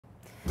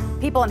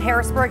People in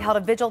Harrisburg held a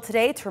vigil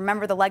today to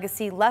remember the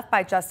legacy left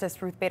by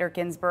Justice Ruth Bader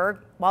Ginsburg.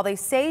 While they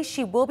say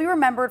she will be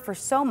remembered for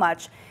so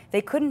much,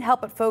 they couldn't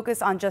help but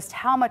focus on just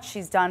how much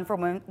she's done for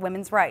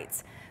women's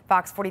rights.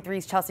 Fox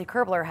 43's Chelsea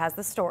Kerbler has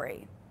the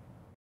story.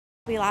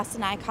 We lost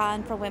an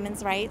icon for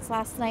women's rights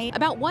last night.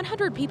 About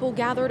 100 people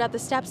gathered at the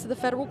steps of the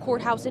federal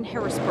courthouse in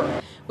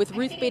Harrisburg with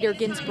Ruth Bader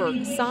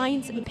Ginsburg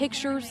signs,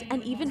 pictures,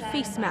 and even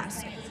face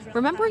masks,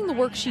 remembering the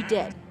work she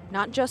did,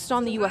 not just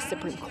on the U.S.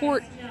 Supreme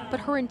Court, but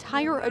her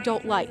entire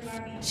adult life.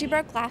 She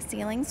broke glass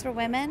ceilings for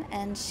women,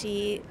 and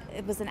she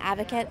was an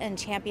advocate and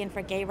champion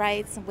for gay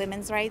rights and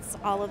women's rights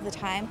all of the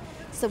time,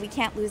 so we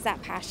can't lose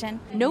that passion.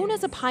 Known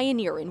as a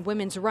pioneer in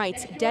women's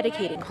rights,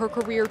 dedicating her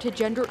career to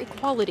gender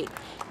equality,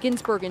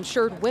 Ginsburg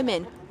ensured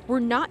women were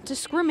not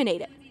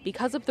discriminated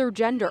because of their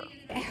gender.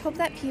 I hope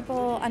that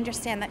people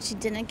understand that she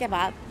didn't give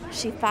up.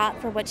 She fought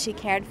for what she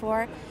cared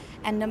for.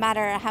 And no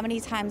matter how many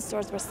times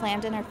doors were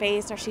slammed in her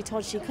face or she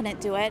told she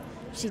couldn't do it,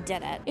 she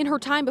did it. In her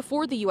time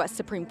before the U.S.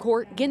 Supreme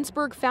Court,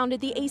 Ginsburg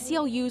founded the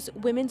ACLU's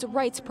Women's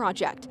Rights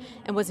Project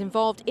and was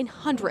involved in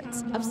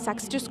hundreds of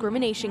sex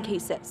discrimination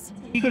cases.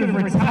 She could have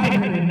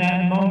retired in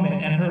that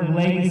moment and her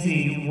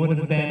legacy would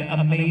have been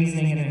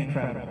amazing and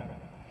incredible.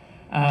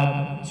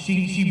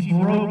 She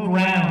broke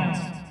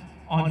ground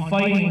on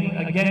fighting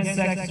against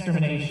sex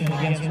discrimination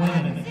against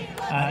women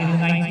in the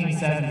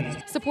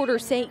 1970s.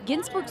 Supporters say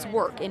Ginsburg's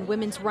work in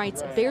women's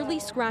rights barely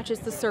scratches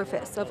the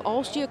surface of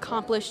all she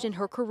accomplished in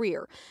her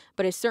career,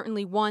 but is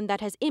certainly one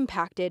that has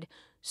impacted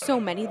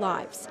so many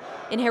lives.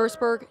 In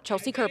Harrisburg,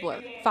 Chelsea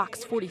Kerbler,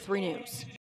 Fox 43 News.